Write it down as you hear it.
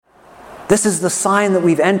This is the sign that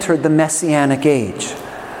we've entered the Messianic age.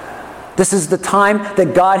 This is the time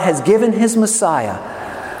that God has given His Messiah,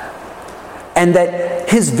 and that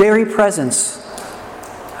His very presence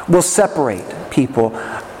will separate people,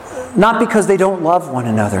 not because they don't love one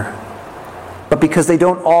another, but because they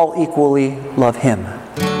don't all equally love Him.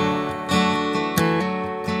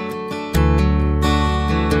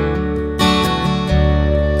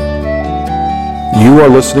 You are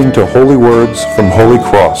listening to Holy Words from Holy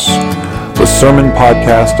Cross, the sermon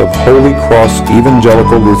podcast of Holy Cross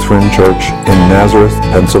Evangelical Lutheran Church in Nazareth,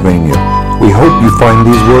 Pennsylvania. We hope you find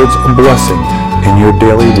these words a blessing in your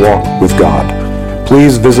daily walk with God.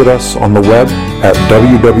 Please visit us on the web at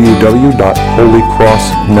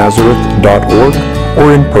www.holycrossnazareth.org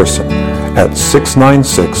or in person at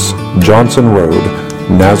 696 Johnson Road,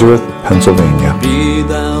 Nazareth, Pennsylvania. Be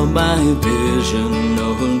thou my vision,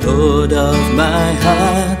 Lord of my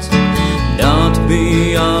heart, not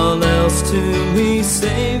be all else to me,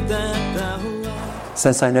 save that thou art.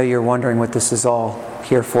 Since I know you're wondering what this is all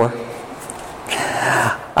here for,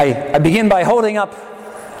 I begin by holding up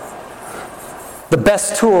the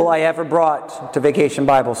best tool I ever brought to Vacation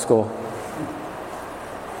Bible School.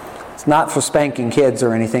 It's not for spanking kids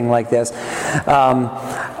or anything like this.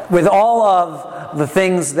 With all of the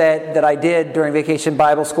things that I did during Vacation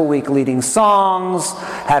Bible School Week, leading songs,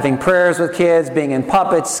 having prayers with kids, being in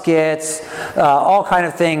puppet skits, all kind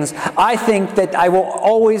of things, I think that I will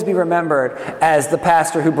always be remembered as the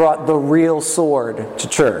pastor who brought the real sword to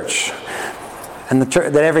church, and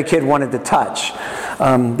that every kid wanted to touch.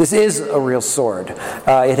 This is a real sword.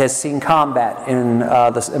 It has seen combat in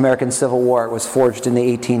the American Civil War. It was forged in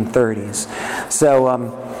the 1830s. So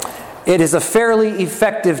it is a fairly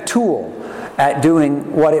effective tool at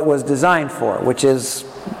doing what it was designed for, which is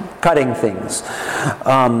cutting things.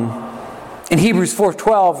 In Hebrews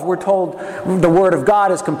 4:12, we're told the Word of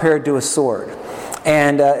God is compared to a sword.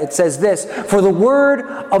 And it says this, "For the word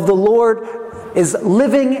of the Lord is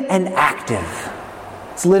living and active."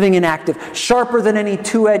 It's living and active, sharper than any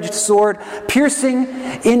two-edged sword, piercing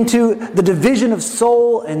into the division of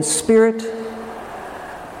soul and spirit,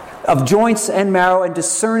 of joints and marrow, and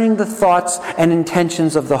discerning the thoughts and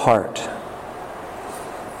intentions of the heart.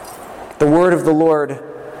 The word of the Lord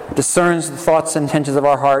discerns the thoughts and intentions of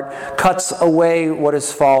our heart, cuts away what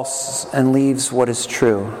is false, and leaves what is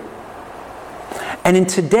true. And in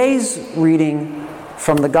today's reading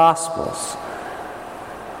from the Gospels,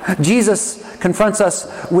 Jesus confronts us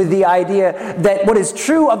with the idea that what is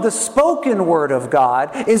true of the spoken word of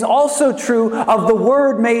God is also true of the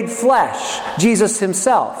Word made flesh, Jesus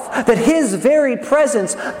Himself. That His very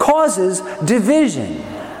presence causes division.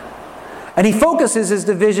 And He focuses His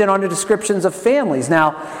division on the descriptions of families.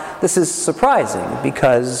 Now, this is surprising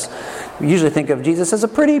because we usually think of Jesus as a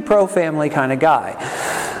pretty pro-family kind of guy.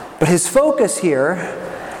 But His focus here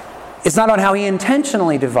is not on how He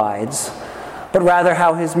intentionally divides, but rather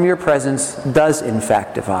how His mere presence does in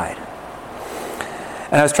fact divide.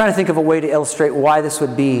 And I was trying to think of a way to illustrate why this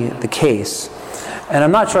would be the case. And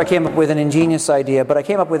I'm not sure I came up with an ingenious idea, but I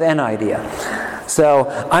came up with an idea. So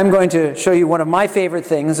I'm going to show you one of my favorite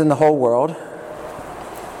things in the whole world,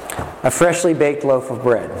 a freshly baked loaf of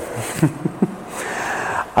bread.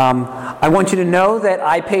 I want you to know that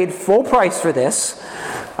I paid full price for this.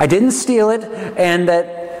 I didn't steal it, and that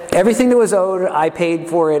everything that was owed, I paid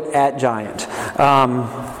for it at Giant.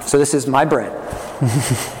 So this is my bread.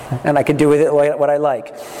 And I can do with it what I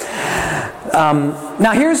like.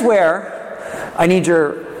 Now here's where I need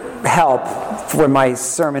your help for my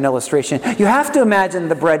sermon illustration. You have to imagine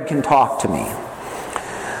the bread can talk to me.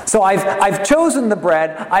 So I've chosen the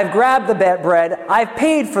bread, I've grabbed the bread, I've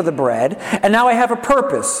paid for the bread, and now I have a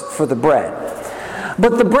purpose for the bread.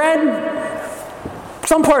 But the bread,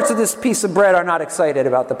 some parts of this piece of bread are not excited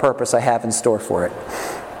about the purpose I have in store for it.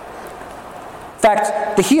 In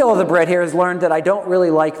fact, the heel of the bread here has learned that I don't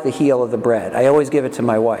really like the heel of the bread. I always give it to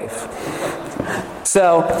my wife.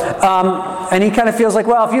 So, and he kind of feels like,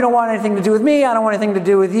 well, if you don't want anything to do with me, I don't want anything to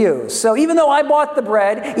do with you. So even though I bought the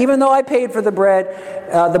bread, even though I paid for the bread,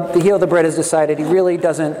 the heel of the bread has decided he really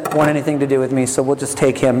doesn't want anything to do with me, so we'll just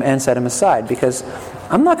take him and set him aside, because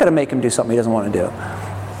I'm not going to make him do something he doesn't want to do.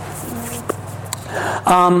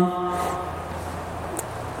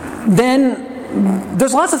 Then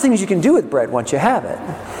there's lots of things you can do with bread once you have it.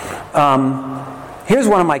 Here's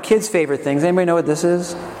one of my kids' favorite things. Anybody know what this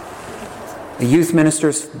is? A youth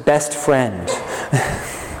minister's best friend.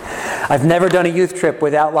 I've never done a youth trip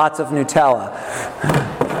without lots of Nutella.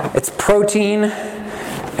 It's protein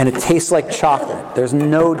and it tastes like chocolate. There's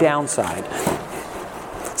no downside.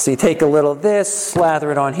 So you take a little of this,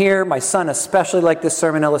 slather it on here. My son especially liked this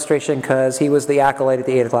sermon illustration because he was the acolyte at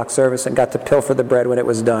the 8 o'clock service and got to pilfer the bread when it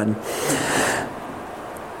was done.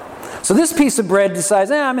 So this piece of bread decides,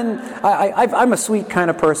 I'm a sweet kind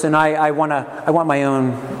of person. I want my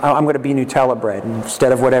own. I'm going to be Nutella bread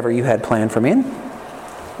instead of whatever you had planned for me. And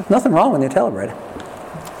there's nothing wrong with Nutella bread.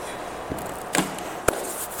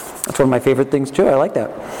 That's one of my favorite things too. I like that.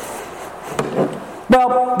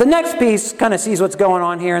 Well, the next piece kind of sees what's going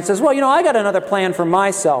on here and says, well, I got another plan for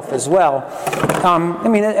myself as well.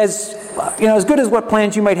 As good as what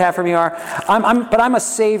plans you might have for me are, but I'm a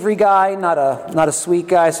savory guy, not a sweet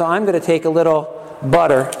guy, so I'm going to take a little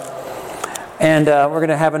butter, and we're going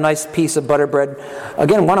to have a nice piece of butter bread.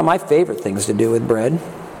 Again, one of my favorite things to do with bread.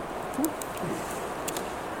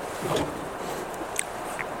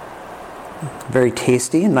 Very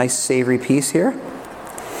tasty, nice savory piece here.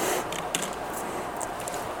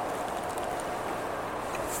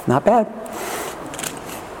 Not bad.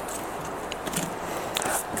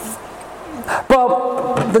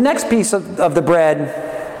 Well, the next piece of the bread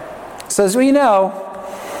says,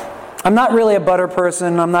 I'm not really a butter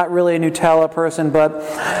person, I'm not really a Nutella person, but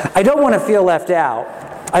I don't want to feel left out.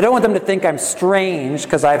 I don't want them to think I'm strange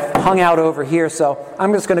because I've hung out over here, so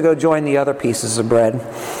I'm just going to go join the other pieces of bread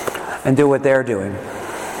and do what they're doing.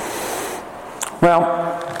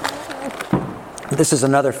 Well, this is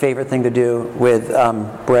another favorite thing to do with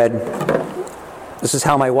bread. This is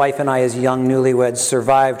how my wife and I, as young newlyweds,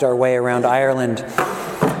 survived our way around Ireland.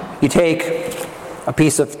 You take a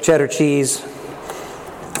piece of cheddar cheese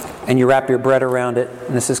and you wrap your bread around it,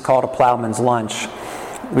 and this is called a ploughman's lunch.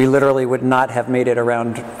 We literally would not have made it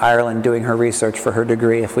around Ireland doing her research for her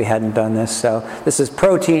degree if we hadn't done this. So this is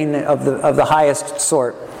protein of the highest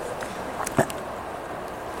sort.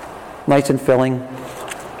 Nice and filling.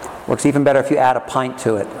 Works even better if you add a pint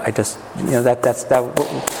to it.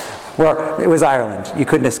 Well, it was Ireland. You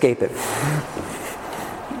couldn't escape it.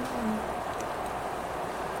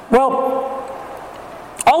 Well,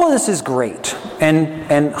 all of this is great.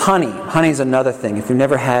 And honey. Honey's another thing. If you've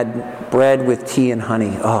never had bread with tea and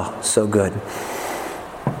honey, oh, so good.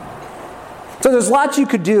 So there's lots you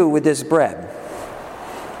could do with this bread.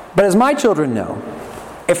 But as my children know,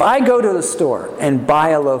 if I go to the store and buy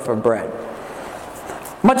a loaf of bread,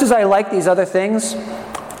 much as I like these other things,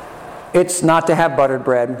 it's not to have buttered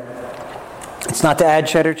bread. It's not to add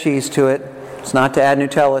cheddar cheese to it. It's not to add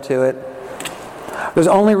Nutella to it. There's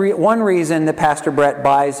only one reason that Pastor Brett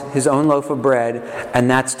buys his own loaf of bread, and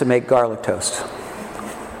that's to make garlic toast.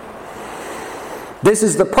 This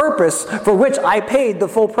is the purpose for which I paid the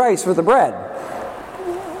full price for the bread.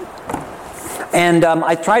 And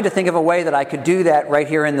I tried to think of a way that I could do that right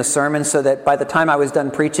here in the sermon so that by the time I was done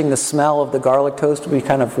preaching, the smell of the garlic toast would be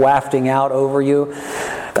kind of wafting out over you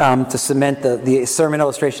to cement the sermon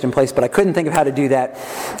illustration in place, but I couldn't think of how to do that.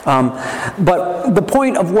 But the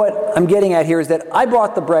point of what I'm getting at here is that I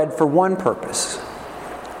bought the bread for one purpose.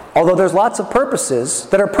 Although there's lots of purposes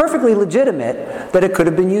that are perfectly legitimate that it could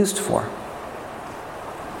have been used for.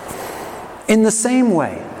 In the same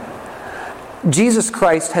way, Jesus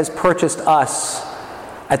Christ has purchased us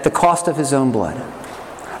at the cost of His own blood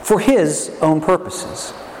for His own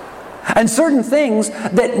purposes. And certain things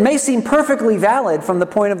that may seem perfectly valid from the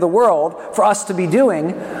point of the world for us to be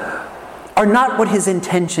doing are not what His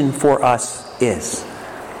intention for us is.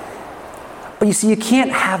 But you see, you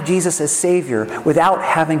can't have Jesus as Savior without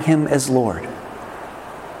having Him as Lord.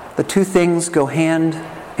 The two things go hand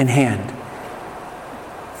in hand.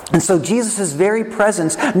 And so Jesus' very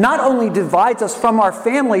presence not only divides us from our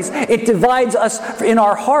families, it divides us in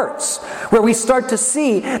our hearts, where we start to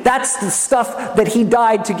see that's the stuff that He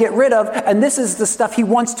died to get rid of, and this is the stuff He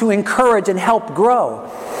wants to encourage and help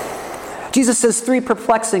grow. Jesus says three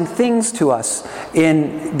perplexing things to us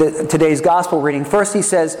in today's gospel reading. First, He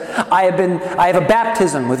says, I have a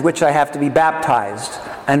baptism with which I have to be baptized,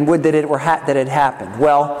 and would that it had happened.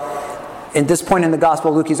 Well, at this point in the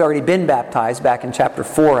Gospel of Luke, He's already been baptized back in chapter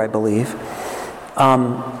 4, I believe.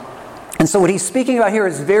 And so what He's speaking about here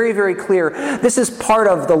is very, very clear. This is part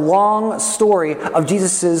of the long story of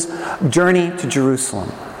Jesus' journey to Jerusalem.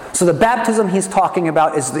 So the baptism He's talking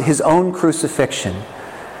about is His own crucifixion.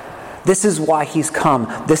 This is why He's come.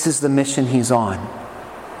 This is the mission He's on.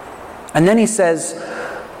 And then He says,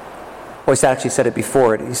 well, He's actually said it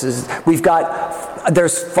before. He says,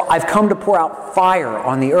 I've come to pour out fire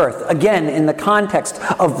on the earth. Again, in the context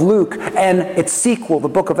of Luke and its sequel, the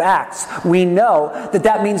book of Acts, we know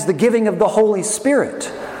that means the giving of the Holy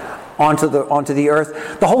Spirit onto the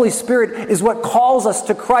earth. The Holy Spirit is what calls us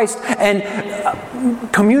to Christ and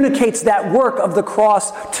communicates that work of the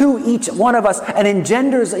cross to each one of us and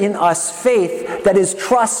engenders in us faith that is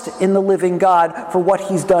trust in the living God for what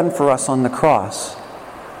He's done for us on the cross.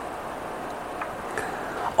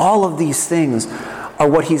 All of these things are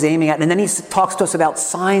what He's aiming at. And then He talks to us about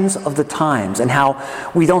signs of the times and how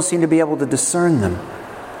we don't seem to be able to discern them.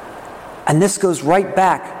 And this goes right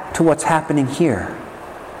back to what's happening here.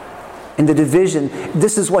 In the division,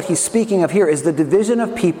 this is what He's speaking of here, is the division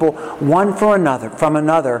of people one from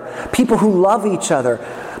another, people who love each other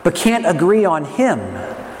but can't agree on Him.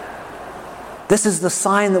 This is the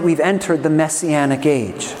sign that we've entered the Messianic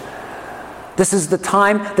age. This is the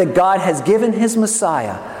time that God has given His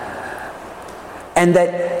Messiah, and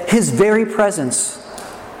that His very presence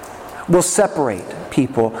will separate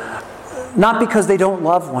people, not because they don't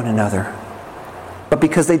love one another, but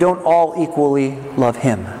because they don't all equally love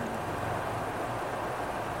Him.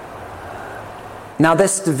 Now,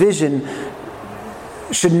 this division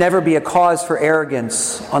should never be a cause for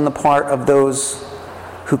arrogance on the part of those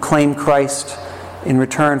who claim Christ in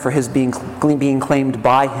return for His being claimed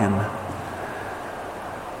by Him.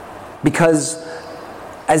 Because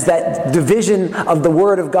as that division of the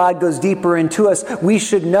Word of God goes deeper into us, we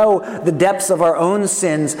should know the depths of our own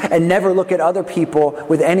sins and never look at other people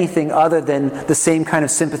with anything other than the same kind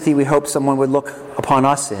of sympathy we hope someone would look upon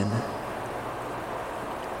us in.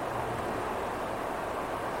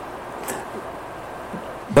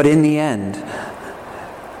 But in the end,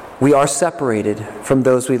 we are separated from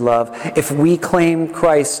those we love if we claim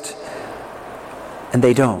Christ and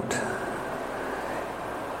they don't.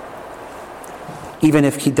 Even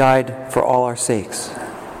if He died for all our sakes.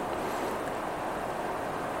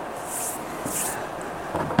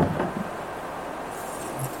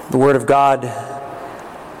 The Word of God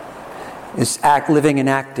is living and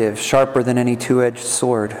active, sharper than any two-edged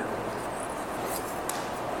sword.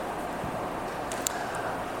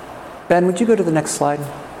 Ben, would you go to the next slide?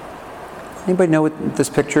 Anybody know what this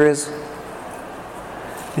picture is?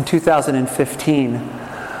 In 2015,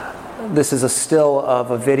 this is a still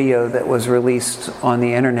of a video that was released on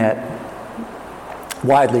the internet,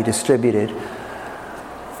 widely distributed.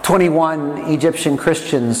 21 Egyptian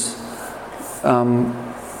Christians,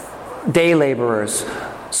 day laborers,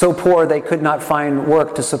 so poor they could not find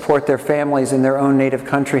work to support their families in their own native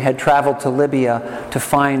country, had traveled to Libya to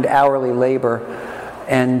find hourly labor.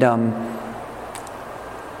 And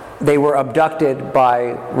they were abducted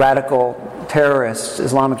by radical terrorists,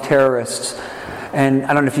 Islamic terrorists. And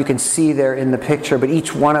I don't know if you can see there in the picture, but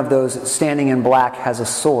each one of those standing in black has a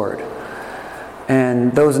sword.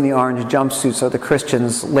 And those in the orange jumpsuits are the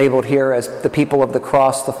Christians, labeled here as the people of the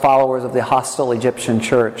cross, the followers of the hostile Egyptian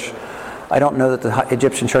church. I don't know that the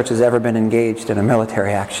Egyptian church has ever been engaged in a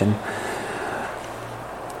military action.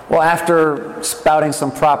 Well, after spouting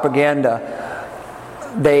some propaganda,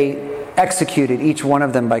 they executed each one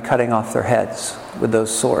of them by cutting off their heads with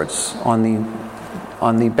those swords on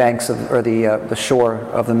the banks of, or the shore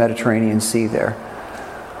of the Mediterranean Sea there.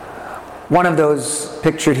 One of those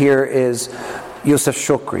pictured here is Yusuf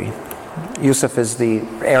Shukri. Yusuf is the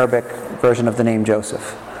Arabic version of the name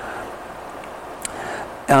Joseph.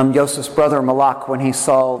 Yusuf's brother Malak, when he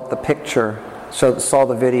saw the picture, saw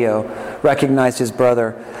the video, recognized his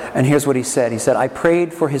brother, and here's what he said. He said, "I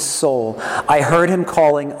prayed for his soul. I heard him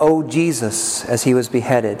calling, 'Oh Jesus,' as he was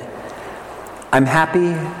beheaded. I'm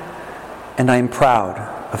happy and I am proud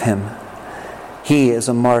of him. He is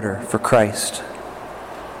a martyr for Christ."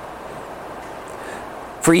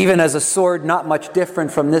 For even as a sword not much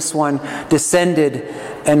different from this one descended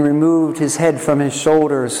and removed his head from his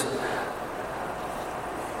shoulders,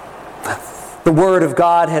 the Word of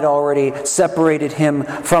God had already separated him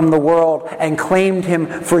from the world and claimed him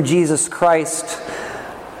for Jesus Christ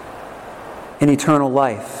in eternal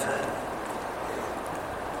life.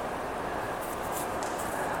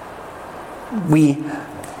 We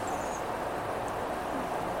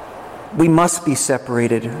must be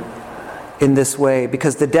separated in this way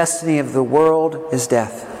because the destiny of the world is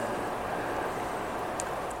death.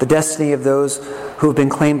 The destiny of those who have been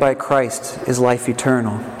claimed by Christ is life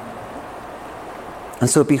eternal. And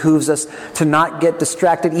so it behooves us to not get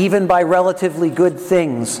distracted even by relatively good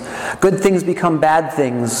things. Good things become bad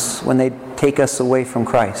things when they take us away from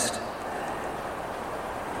Christ.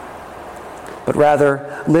 But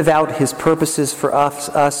rather, live out His purposes for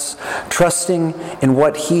us, trusting in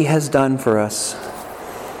what He has done for us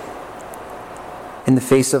in the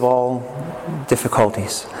face of all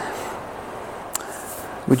difficulties.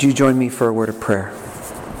 Would you join me for a word of prayer?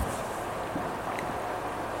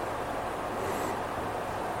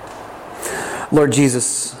 Lord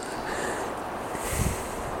Jesus,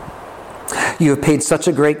 You have paid such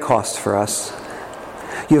a great cost for us.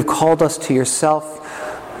 You have called us to yourself.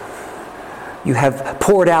 You have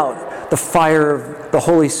poured out the fire of the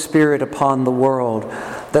Holy Spirit upon the world,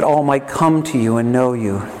 that all might come to you and know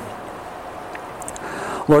you.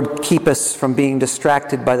 Lord, keep us from being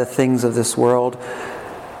distracted by the things of this world.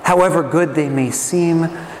 However good they may seem,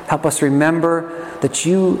 help us remember that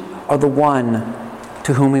you are the one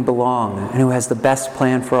to whom we belong and who has the best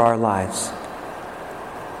plan for our lives.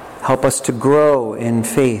 Help us to grow in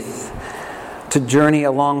faith, to journey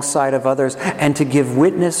alongside of others, and to give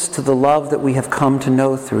witness to the love that we have come to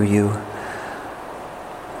know through you.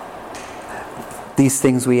 These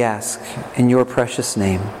things we ask in your precious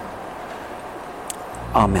name.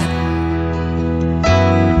 Amen.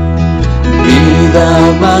 Be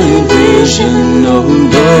thou my vision, O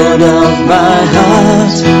Lord of my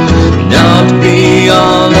heart. Not be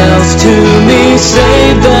all else to me,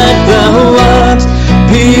 save that thou art.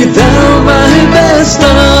 Be thou my best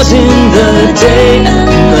thought in the day and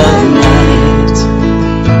the night.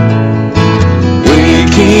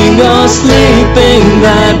 Waking or sleeping,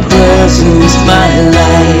 thy presence my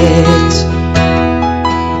light.